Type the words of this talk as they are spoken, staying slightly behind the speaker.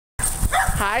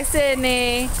Hi,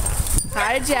 Sydney.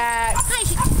 Hi, Jack.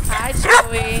 Hi,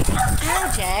 Joey.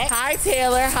 Hi, Jack. Hi,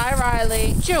 Taylor. Hi,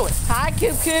 Riley. Joey. Hi,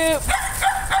 Coop Coop.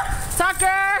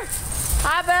 Tucker.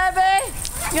 Hi, baby.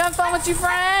 You having fun with your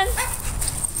friend?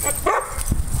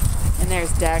 And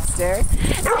there's Dexter.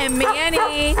 And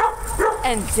Manny.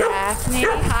 And Daphne.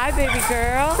 Hi, baby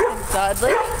girl. And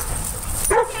Dudley.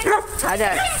 Hi,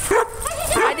 Duck.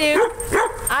 Hi, Duke.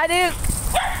 Hi, Duke.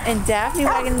 And Daphne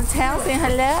wagging the tail saying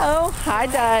hello. Hi,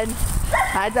 Dud.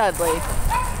 Hi, Dudley.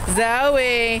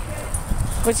 Zoey.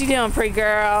 What you doing, pretty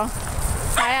girl?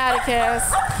 Hi, Atticus.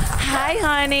 Hi,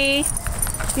 honey.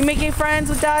 You making friends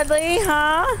with Dudley,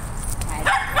 huh?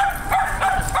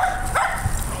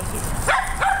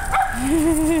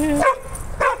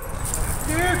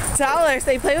 Tell her,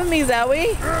 say play with me,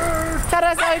 Zoey. Tell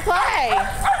us how we play.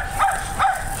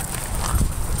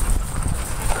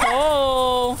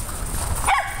 Oh.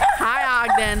 Hi,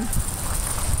 Ogden.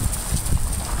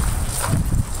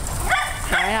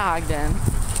 Hi, Ogden.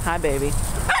 Hi, baby.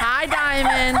 Hi,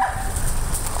 Diamond.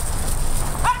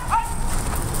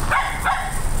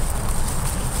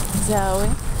 Zoey.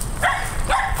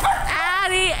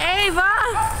 Addie, Ava.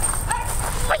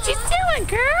 What you doing,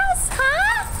 girls?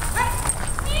 Huh?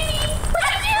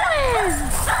 What you doing?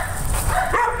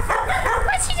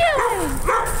 What you doing?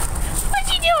 What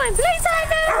you doing? Playtime,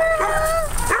 baby?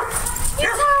 You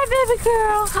tired, baby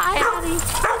girl? Hi, Addie.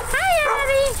 Hi,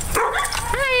 Addie.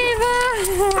 Hi, Ava.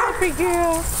 Happy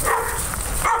girl.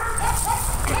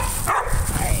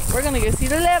 Alright, we're gonna go see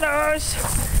the littles.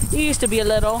 You used to be a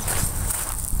little.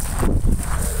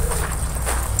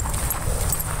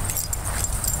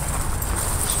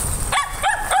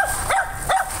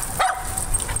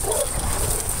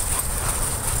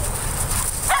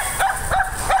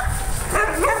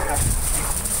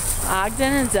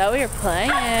 Ogden and Zoey are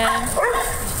playing.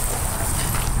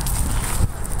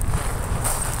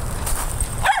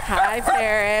 Hi,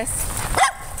 Paris.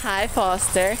 Hi,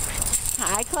 Foster.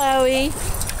 Hi, Chloe.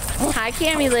 Hi,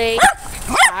 Cammy Lee.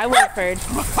 Hi, Wilford.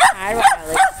 Hi,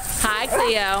 Riley. Hi,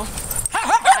 Cleo.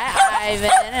 Hi,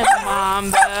 Ivan and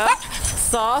Mambo.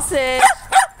 Sausage.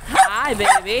 Hi,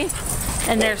 baby.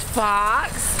 And there's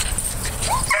Fox.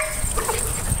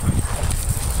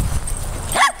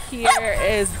 Here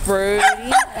is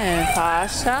Brody and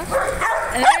Pasha.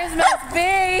 And there's Miss B.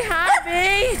 Hi, B.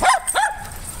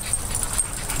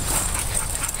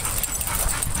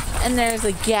 And there's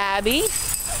a Gabby.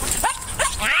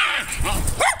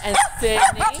 And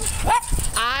Sydney.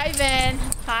 Ivan.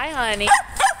 Hi, honey.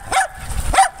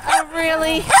 Oh,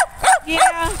 really?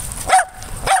 Yeah.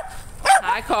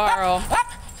 Hi, Carl.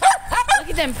 Look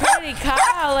at them pretty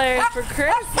colors for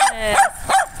Christmas.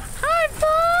 Hi,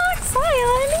 Fox. Hi,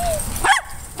 honey.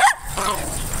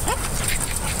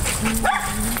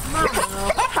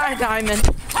 Hi, Diamond.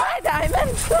 Hi,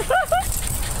 Diamond.